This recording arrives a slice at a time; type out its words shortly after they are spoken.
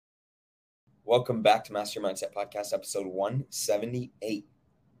Welcome back to Master Your Mindset Podcast, episode 178.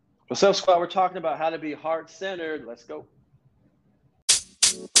 What's up, squad? We're talking about how to be heart-centered. Let's go.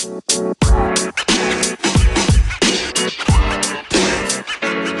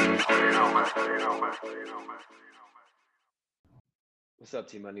 What's up,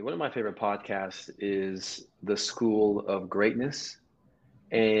 Team Money? One of my favorite podcasts is The School of Greatness.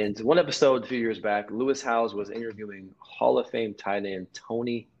 And one episode a few years back, Lewis Howes was interviewing Hall of Fame tight end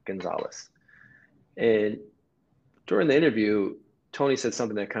Tony Gonzalez. And during the interview, Tony said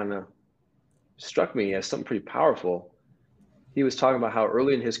something that kind of struck me as something pretty powerful. He was talking about how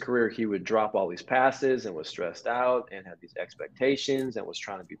early in his career, he would drop all these passes and was stressed out and had these expectations and was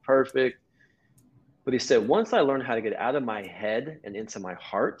trying to be perfect. But he said, once I learned how to get out of my head and into my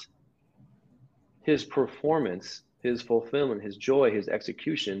heart, his performance, his fulfillment, his joy, his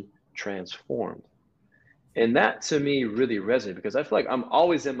execution transformed. And that to me really resonated because I feel like I'm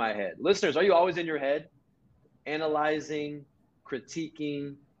always in my head. Listeners, are you always in your head? Analyzing,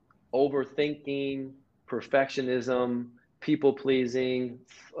 critiquing, overthinking, perfectionism, people pleasing,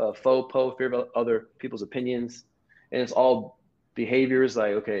 FOPO, fear of other people's opinions. And it's all behaviors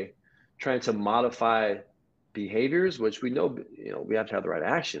like, okay, trying to modify behaviors, which we know, we have to have the right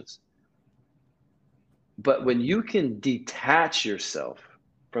actions. But when you can detach yourself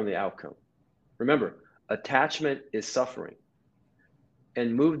from the outcome, remember, attachment is suffering.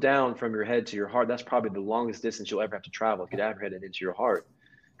 And move down from your head to your heart. That's probably the longest distance you'll ever have to travel. Get out of your head and into your heart.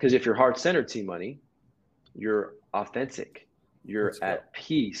 Because if you're heart-centered, Team Money, you're authentic. You're at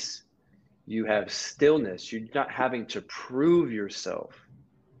peace. You have stillness. You're not having to prove yourself.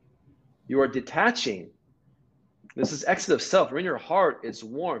 You are detaching. This is exit of self. In your heart, it's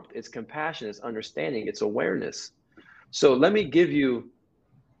warmth, it's compassion, it's understanding, it's awareness. So let me give you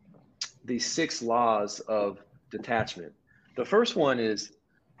the 6 laws of detachment. The first one is,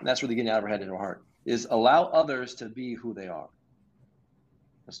 and that's really getting out of our head into our heart, is allow others to be who they are.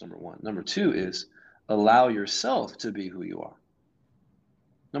 That's number 1. Number 2 is allow yourself to be who you are.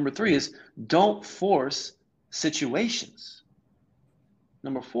 Number 3 is don't force situations.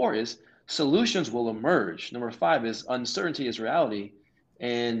 Number 4 is solutions will emerge. Number 5 is uncertainty is reality.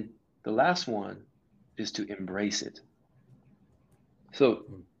 And the last one is to embrace it. So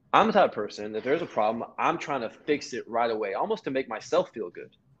I'm the type of person that there's a problem, I'm trying to fix it right away, almost to make myself feel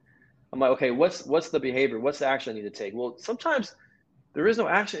good. I'm like, okay, what's the behavior? What's the action I need to take? Well, sometimes there is no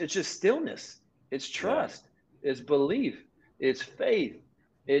action. It's just stillness. It's trust. Yeah. It's belief. It's faith.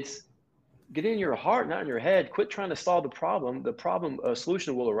 It's getting in your heart, not in your head. Quit trying to solve the problem. A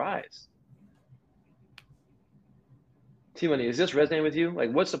solution will arise. T-Money, is this resonating with you?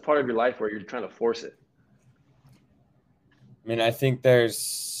 Like, what's the part of your life where you're trying to force it? I mean, I think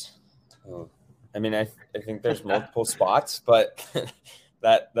there's multiple spots, but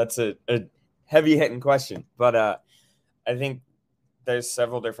that's a heavy hitting question. But I think there's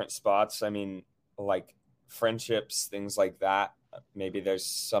several different spots. I mean, like friendships, things like that. Maybe there's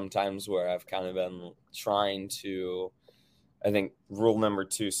some times where I've kind of been trying to, I think rule number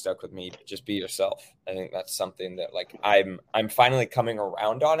 2 stuck with me. Just be yourself. I think that's something that like I'm finally coming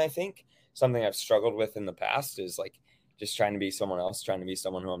around on. I think something I've struggled with in the past is like just trying to be someone else, trying to be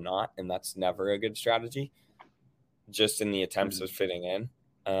someone who I'm not. And that's never a good strategy, just in the attempts of fitting in.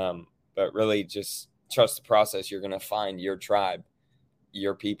 But really just trust the process. You're going to find your tribe,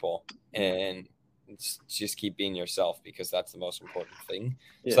 your people, and just keep being yourself because that's the most important thing.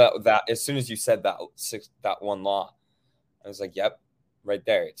 Yeah. So that as soon as you said that one law, I was like, yep, right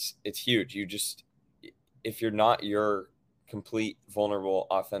there. It's huge. You just, if you're not your complete, vulnerable,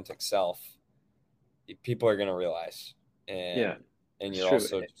 authentic self, people are going to realize. And you're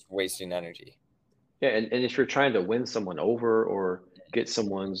also just wasting energy. Yeah, and if you're trying to win someone over or get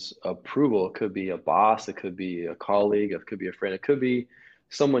someone's approval, it could be a boss, it could be a colleague, it could be a friend, it could be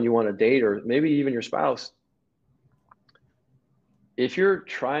someone you want to date, or maybe even your spouse. If you're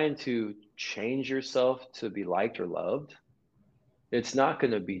trying to change yourself to be liked or loved, it's not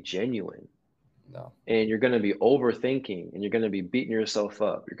going to be genuine. No. And you're going to be overthinking and you're going to be beating yourself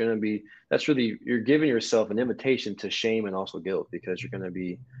up. You're giving yourself an invitation to shame and also guilt because you're going to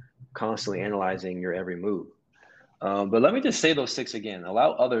be constantly analyzing your every move. But let me just say those 6 again.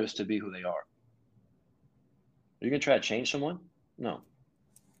 Allow others to be who they are. Are you going to try to change someone? No.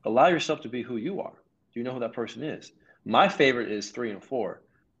 Allow yourself to be who you are. Do you know who that person is? My favorite is 3 and 4.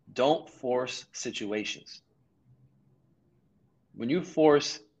 Don't force situations. When you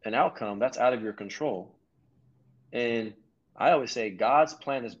force an outcome, that's out of your control. And I always say God's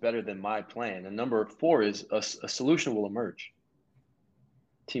plan is better than my plan. And number 4 is a solution will emerge.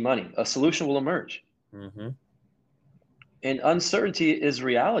 T-Money, a solution will emerge. Mm-hmm. And uncertainty is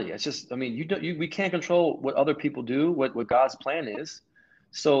reality. It's just, I mean, we can't control what other people do, what God's plan is.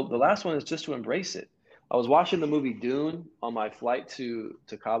 So the last one is just to embrace it. I was watching the movie Dune on my flight to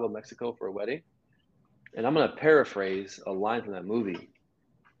Cabo, Mexico for a wedding. And I'm going to paraphrase a line from that movie.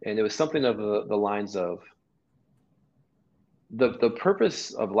 And it was something of the lines of, the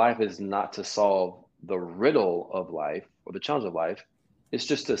purpose of life is not to solve the riddle of life or the challenge of life. It's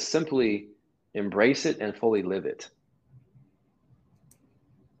just to simply embrace it and fully live it.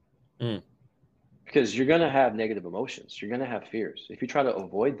 Because you're going to have negative emotions. You're going to have fears. If you try to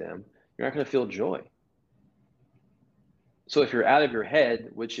avoid them, you're not going to feel joy. So if you're out of your head,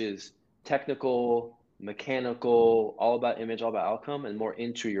 which is technical, mechanical, all about image, all about outcome, and more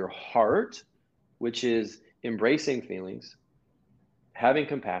into your heart, which is embracing feelings, having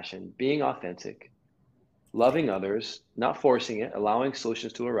compassion, being authentic, loving others, not forcing it, allowing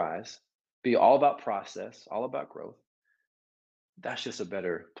solutions to arise, be all about process, all about growth. That's just a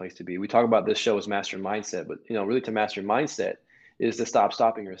better place to be. We talk about this show as master mindset, but really to master mindset is to stop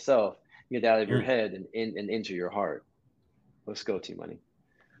stopping yourself, get out of your head and into your heart. Let's go, T Money.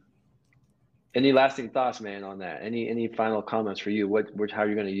 Any lasting thoughts, man, on that? Any final comments for you? How are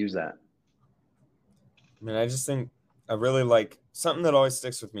you going to use that? I mean, I just think I really like something that always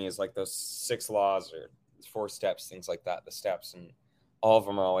sticks with me is like those 6 laws or 4 steps, things like that, the steps, and all of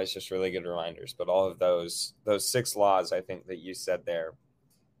them are always just really good reminders. But all of those 6 laws, I think that you said there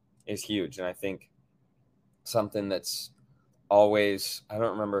is huge. And I think something that's always, I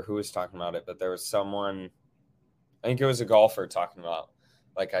don't remember who was talking about it, but there was someone, I think it was a golfer talking about,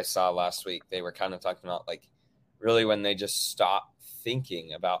 like I saw last week, they were kind of talking about like really when they just stop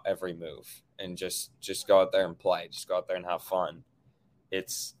thinking about every move and just go out there and play, just go out there and have fun.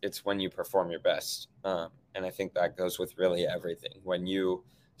 It's when you perform your best. And I think that goes with really everything. When you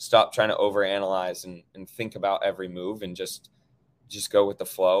stop trying to overanalyze and think about every move and just go with the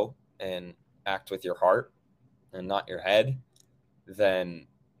flow and act with your heart and not your head, then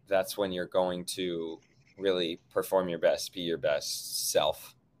that's when you're going to really perform your best, be your best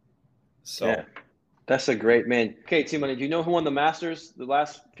self. So yeah, that's a great, man. Okay, T-Money, do you know who won the Masters the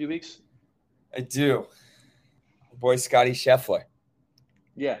last few weeks? I do. Boy, Scotty Scheffler.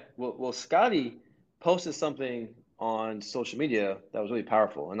 Yeah, well, Scotty posted something on social media that was really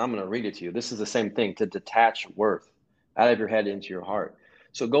powerful, and I'm going to read it to you. This is the same thing, to detach worth out of your head into your heart.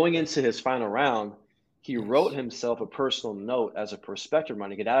 So going into his final round, he wrote himself a personal note as a perspective run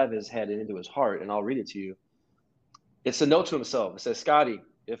to get out of his head and into his heart, and I'll read it to you. It's a note to himself. It says, Scotty,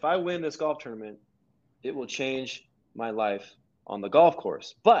 if I win this golf tournament, it will change my life on the golf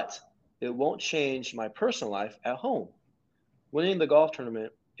course, but it won't change my personal life at home. Winning the golf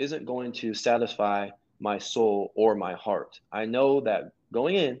tournament isn't going to satisfy my soul or my heart. I know that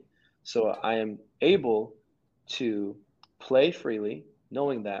going in, so I am able to play freely,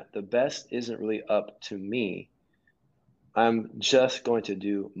 knowing that the best isn't really up to me. I'm just going to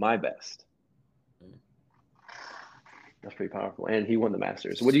do my best. That's pretty powerful. And he won the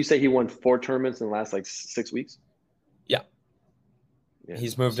Masters. What do you say? He won 4 tournaments in the last 6 weeks? Yeah.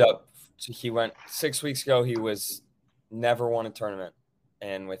 He's moved up. He went 6 weeks ago. He was never won a tournament.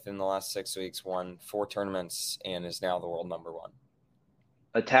 And within the last 6 weeks, won 4 tournaments and is now the world number 1.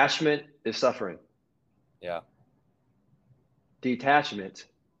 Attachment is suffering. Yeah. Detachment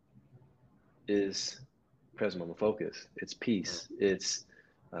is present moment focus. It's peace. It's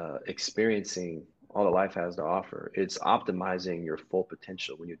experiencing all that life has to offer. It's optimizing your full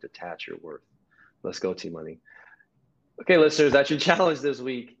potential when you detach your worth. Let's go, T-Money. Okay, listeners, that's your challenge this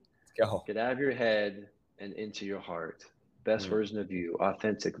week. Let's go. Get out of your head and into your heart. Best version of you,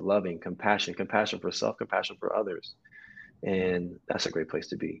 authentic, loving, compassion for self, compassion for others. And that's a great place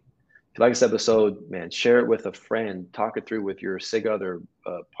to be. If you like this episode, man, share it with a friend, talk it through with your sig other,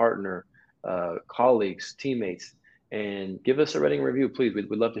 partner, colleagues, teammates, and give us a rating and review, please. We'd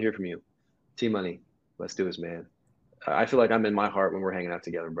love to hear from you. T-Money, let's do this, man. I feel like I'm in my heart when we're hanging out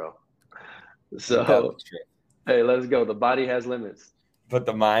together, bro. So, hey, let's go. The body has limits, but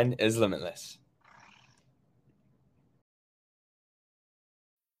the mind is limitless.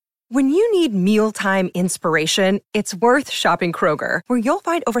 When you need mealtime inspiration, it's worth shopping Kroger, where you'll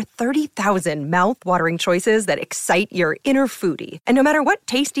find over 30,000 mouth-watering choices that excite your inner foodie. And no matter what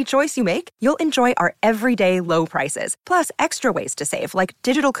tasty choice you make, you'll enjoy our everyday low prices, plus extra ways to save, like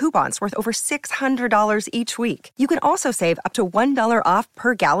digital coupons worth over $600 each week. You can also save up to $1 off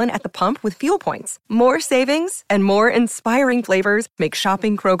per gallon at the pump with fuel points. More savings and more inspiring flavors make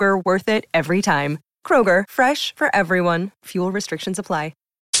shopping Kroger worth it every time. Kroger, fresh for everyone. Fuel restrictions apply.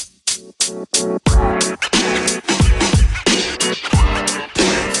 You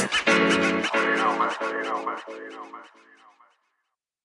know, man.